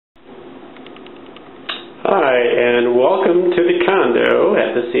Hi, and welcome to the condo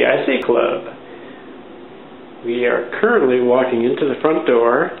at the CIC Club. We are currently walking into the front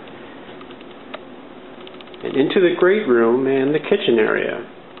door and into the great room and the kitchen area.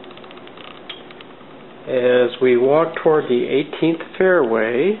 As we walk toward the 18th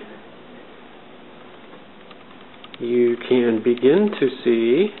fairway, you can begin to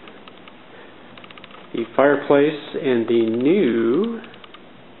see the fireplace and the new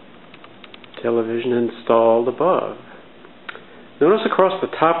television installed above. Notice across the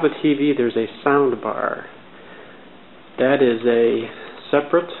top of the TV there's a sound bar. That is a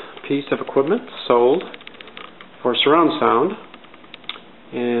separate piece of equipment sold for surround sound,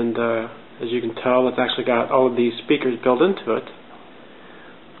 and as you can tell, it's actually got all of these speakers built into it,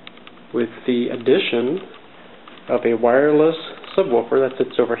 with the addition of a wireless subwoofer that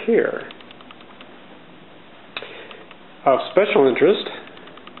sits over here. Of special interest,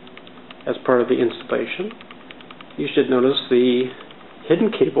 as part of the installation, you should notice the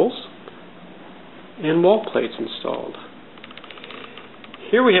hidden cables and wall plates installed.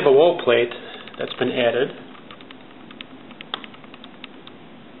 Here we have a wall plate that's been added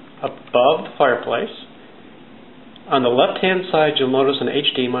above the fireplace. On the left hand side you'll notice an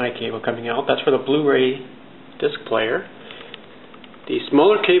HDMI cable coming out. That's for the Blu-ray disc player. The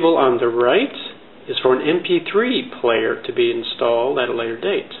smaller cable on the right is for an MP3 player to be installed at a later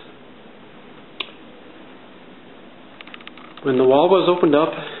date. When the wall was opened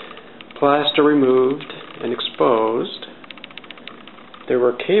up, plaster removed and exposed, there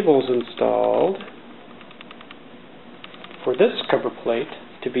were cables installed for this cover plate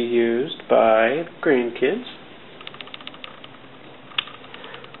to be used by grandkids.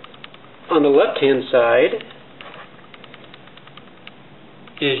 On the left-hand side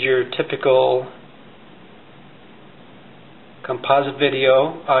is your typical composite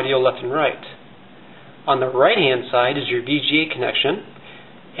video, audio left and right. On the right-hand side is your VGA connection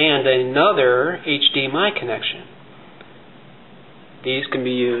and another HDMI connection. These can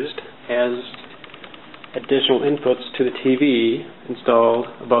be used as additional inputs to the TV installed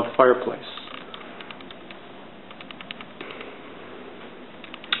above the fireplace.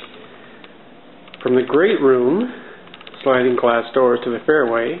 From the great room, sliding glass doors to the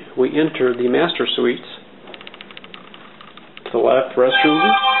fairway, we enter the master suites. To the left,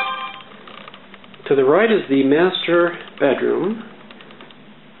 restroom. To the right is the master bedroom,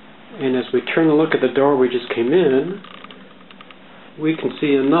 and as we turn to look at the door we just came in, we can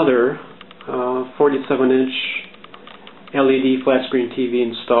see another 47-inch LED flat screen TV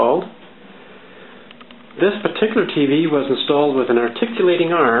installed. This particular TV was installed with an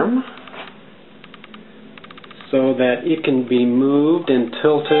articulating arm so that it can be moved and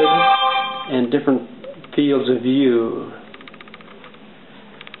tilted in different fields of view.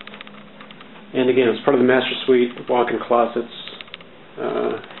 And again, it's part of the master suite, walk-in closets,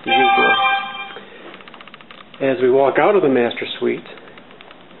 usual. As we walk out of the master suite,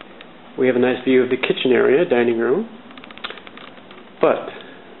 we have a nice view of the kitchen area, dining room. But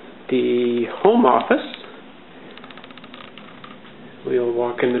the home office, we'll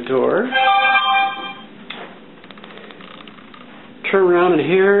walk in the door. Turn around, and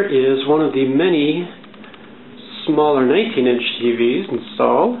here is one of the many smaller 19-inch TVs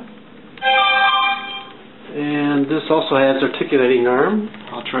installed. And this also has articulating arm.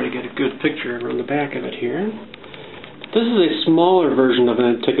 I'll try to get a good picture around the back of it here. This is a smaller version of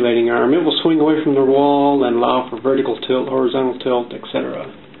an articulating arm. It will swing away from the wall and allow for vertical tilt, horizontal tilt, etc.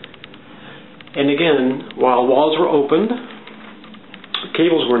 And again, while walls were opened,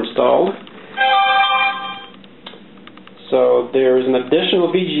 cables were installed. So there's an additional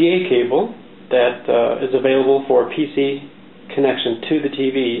VGA cable that is available for a PC connection to the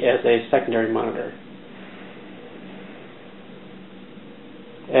TV as a secondary monitor,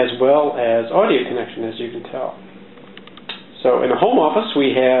 as well as audio connection, as you can tell. So in the home office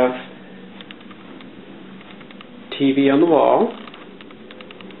we have TV on the wall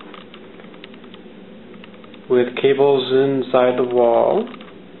with cables inside the wall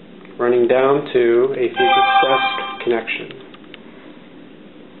running down to a physics desk connection.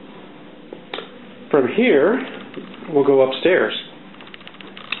 From here we'll go upstairs.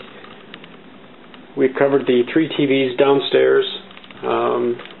 We've covered the 3 TVs downstairs.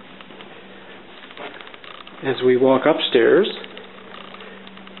 As we walk upstairs,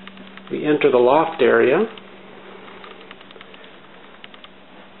 we enter the loft area,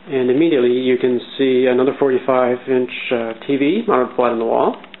 and immediately you can see another 45-inch TV mounted flat on the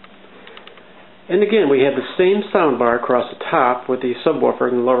wall. And again, we have the same soundbar across the top with the subwoofer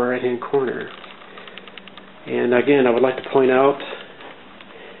in the lower right-hand corner. And again, I would like to point out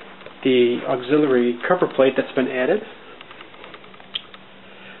the auxiliary cover plate that's been added.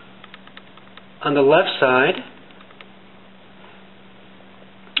 On the left side,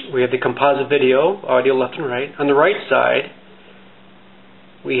 we have the composite video, audio left and right. On the right side,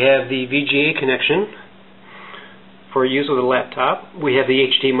 we have the VGA connection for use with a laptop. We have the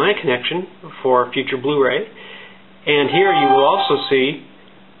HDMI connection for future Blu-ray. And here you will also see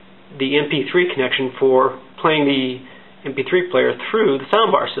the MP3 connection for playing the MP3 player through the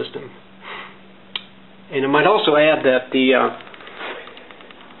soundbar system. And I might also add that the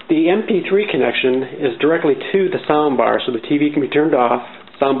MP3 connection is directly to the soundbar, so the TV can be turned off,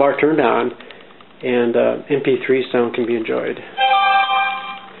 soundbar turned on, and MP3 sound can be enjoyed.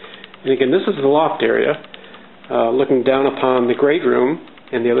 And again, this is the loft area, looking down upon the great room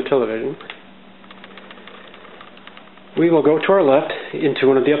and the other television. We will go to our left into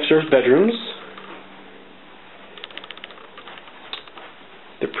one of the upstairs bedrooms.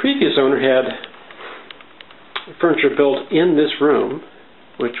 The previous owner had furniture built in this room,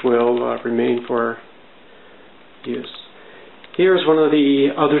 which will remain for use. Here's one of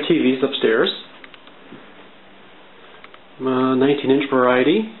the other TVs upstairs, 19-inch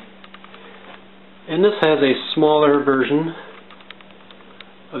variety, and this has a smaller version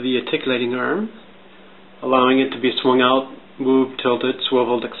of the articulating arm, allowing it to be swung out, moved, tilted,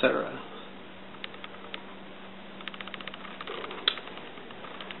 swiveled, etc.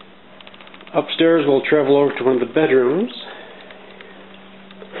 Upstairs we'll travel over to one of the bedrooms.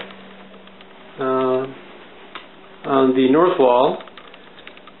 On the north wall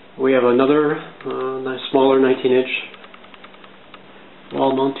we have another nice smaller 19-inch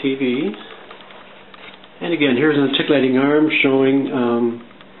wall mount TV. And again, here's an articulating arm showing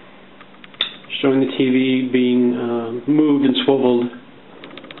the TV being moved and swiveled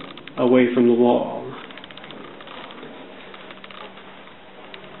away from the wall.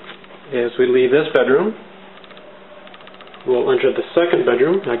 As we leave this bedroom, we'll enter the second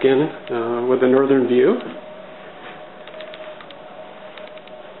bedroom, again with a northern view.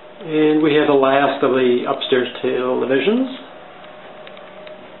 And we have the last of the upstairs televisions.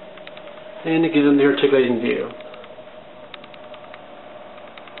 And again, the articulating view.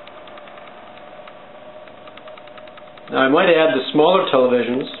 Now I might add the smaller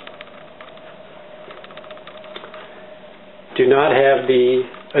televisions do not have the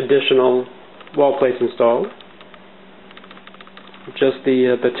additional wall plates installed, just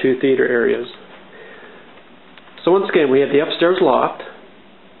the two theater areas. So once again, we have the upstairs loft,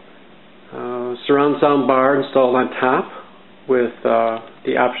 surround sound bar installed on top with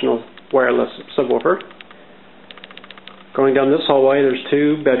the optional wireless subwoofer. Going down this hallway, there's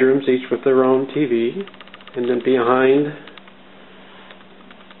two bedrooms, each with their own TV, and then behind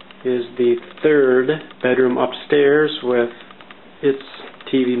is the third bedroom upstairs with its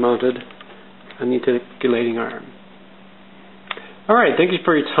TV mounted on the articulating arm. Alright, thank you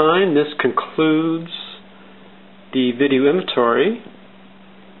for your time. This concludes the video inventory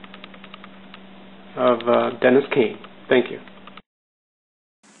of Dennis Kane. Thank you.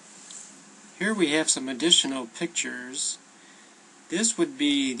 Here we have some additional pictures. This would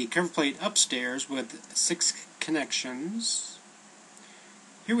be the cover plate upstairs with 6 connections.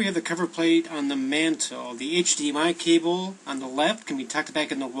 Here we have the cover plate on the mantle. The HDMI cable on the left can be tucked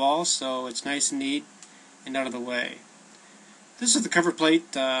back in the wall, so it's nice and neat and out of the way. This is the cover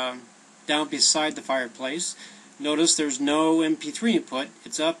plate down beside the fireplace. Notice there's no MP3 input.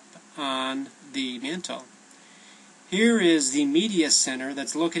 It's up on the mantle. Here is the media center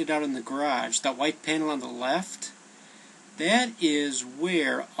that's located out in the garage. That white panel on the left, that is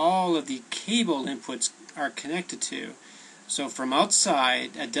where all of the cable inputs are connected to. So from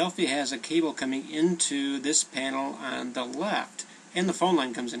outside, Adelphia has a cable coming into this panel on the left, and the phone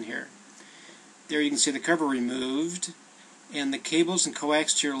line comes in here. There you can see the cover removed, and the cables and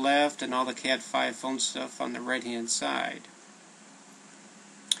coax to your left, and all the Cat 5 phone stuff on the right-hand side.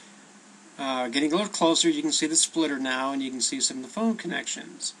 Getting a little closer, you can see the splitter now, and you can see some of the phone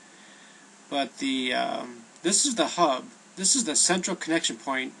connections. But this is the hub. This is the central connection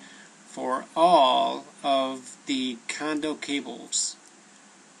point for all of the condo cables.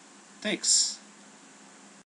 Thanks.